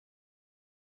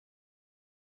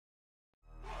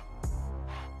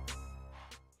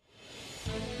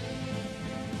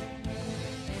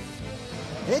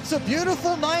It's a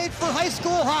beautiful night for high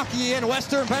school hockey in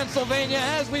Western Pennsylvania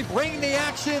as we bring the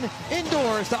action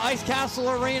indoors to Ice Castle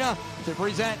Arena to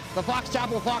present the Fox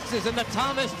Chapel Foxes and the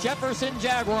Thomas Jefferson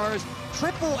Jaguars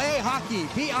AAA Hockey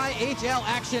PIHL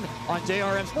action on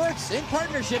JRM Sports in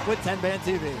partnership with 10-Band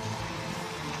TV.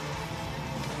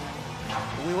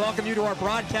 We welcome you to our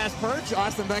broadcast perch.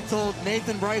 Austin Bechtold,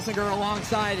 Nathan Breisinger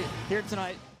alongside here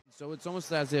tonight. So it's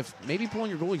almost as if maybe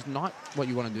pulling your goalie is not what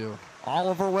you want to do.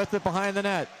 Oliver with it behind the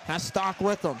net. Has Stock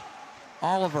with him.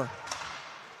 Oliver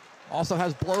also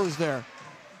has blows there.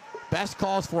 Best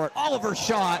calls for it. Oliver's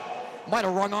shot might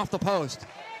have rung off the post.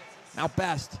 Now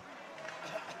Best.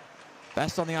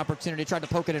 Best on the opportunity. Tried to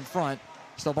poke it in front.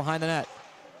 Still behind the net.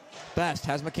 Best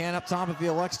has McCann up top if he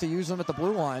elects to use him at the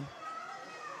blue line.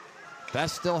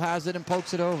 Best still has it and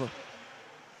pokes it over.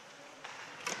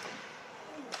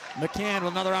 McCann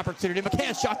with another opportunity.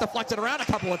 McCann's shot deflected around a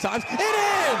couple of times. It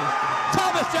in!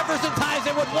 Thomas Jefferson ties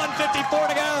it with 1:54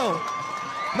 to go.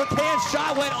 McCann's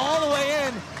shot went all the way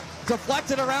in.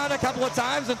 Deflected around a couple of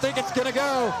times and think it's going to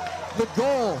go. The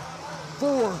goal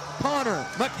for Connor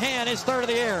McCann is third of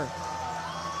the year.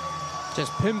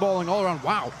 Just pinballing all around.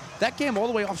 Wow. That came all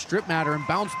the way off strip matter and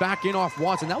bounced back in off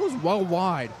Watson. That was well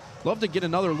wide. Love to get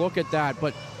another look at that,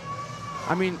 but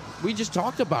I mean, we just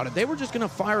talked about it. They were just going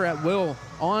to fire at will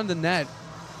on the net.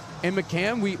 And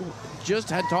McCann, we just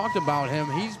had talked about him.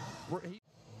 He's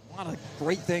a lot of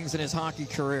great things in his hockey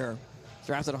career.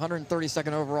 Drafted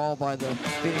 132nd overall by the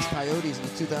Phoenix Coyotes in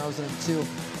the 2002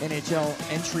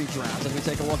 NHL entry draft. And we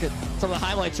take a look at some of the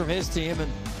highlights from his team.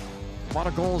 And a lot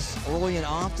of goals early and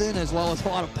often, as well as a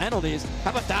lot of penalties.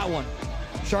 How about that one?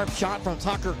 Sharp shot from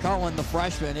Tucker Cullen, the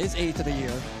freshman, his 8th of the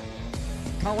year.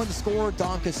 Cullen scored,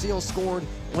 Don Casillo scored,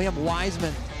 Liam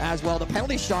Wiseman as well. The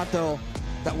penalty shot, though,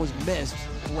 that was missed.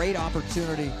 Great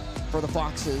opportunity for the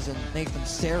Foxes, and Nathan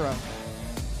Serra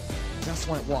just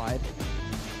went wide.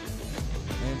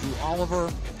 Andrew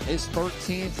Oliver is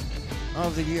 13th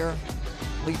of the year.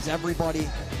 Leads everybody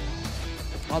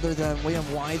other than Liam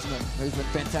Wiseman, who's been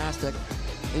fantastic.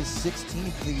 Is 16th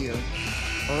of the year.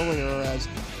 Earlier, as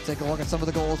take a look at some of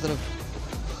the goals that have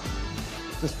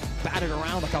just batted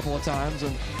around a couple of times,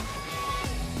 and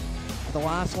the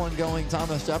last one going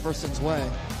Thomas Jefferson's way.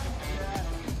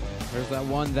 There's that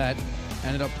one that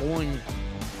ended up pulling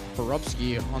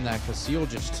Porupski on that. Casillo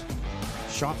just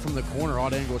shot from the corner,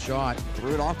 odd angle shot.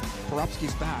 Threw it off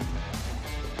Porupski's back.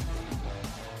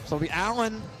 So the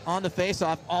Allen on the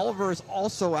faceoff. Oliver is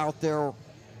also out there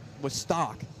with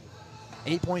Stock.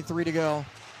 8.3 to go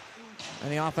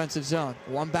in the offensive zone.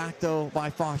 One back, though,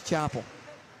 by Fox Chapel.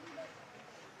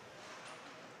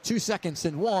 2 seconds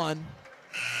in one,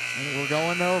 and we're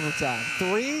going to overtime.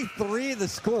 3-3 the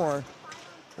score.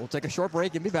 We'll take a short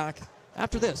break and be back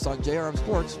after this on JRM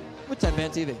Sports with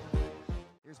 10-Band TV.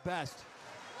 Here's Best.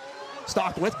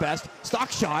 Stock with Best. Stock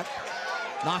shot.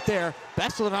 Not there.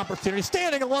 Best with an opportunity.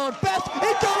 Standing alone. Best.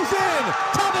 It goes in.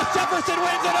 Thomas Jefferson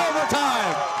wins in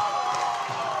overtime.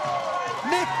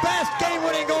 Nick Best,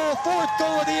 game-winning goal. 4th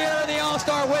goal of the year, and the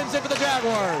All-Star wins it for the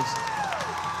Jaguars.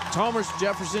 Thomas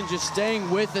Jefferson just staying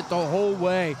with it the whole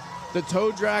way. The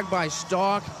toe drag by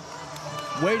Stock,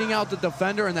 waiting out the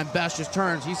defender, and then Best just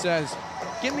turns. He says,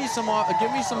 give me some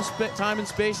time and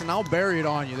space, and I'll bury it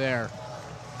on you there.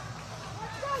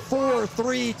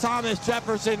 4-3, Thomas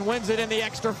Jefferson wins it in the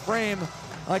extra frame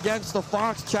against the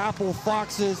Fox Chapel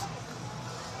Foxes.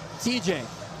 TJ,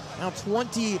 now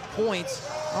 20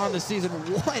 points on the season.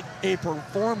 What a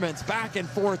performance, back and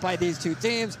forth by these two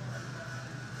teams,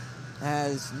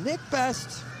 as Nick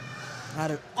Best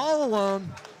had it all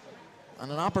alone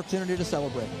and an opportunity to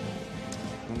celebrate.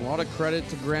 And a lot of credit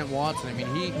to Grant Watson. I mean,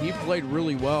 he played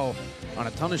really well on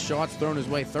a ton of shots thrown his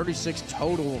way, 36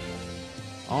 total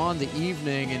on the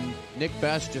evening, and Nick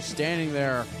Best just standing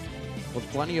there with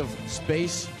plenty of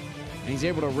space, and he's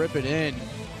able to rip it in.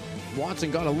 Watson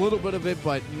got a little bit of it,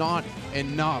 but not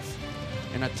enough.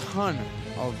 And a ton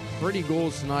of pretty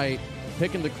goals tonight,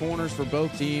 picking the corners for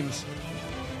both teams.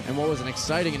 And what was an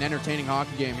exciting and entertaining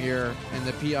hockey game here in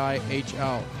the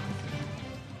PIHL.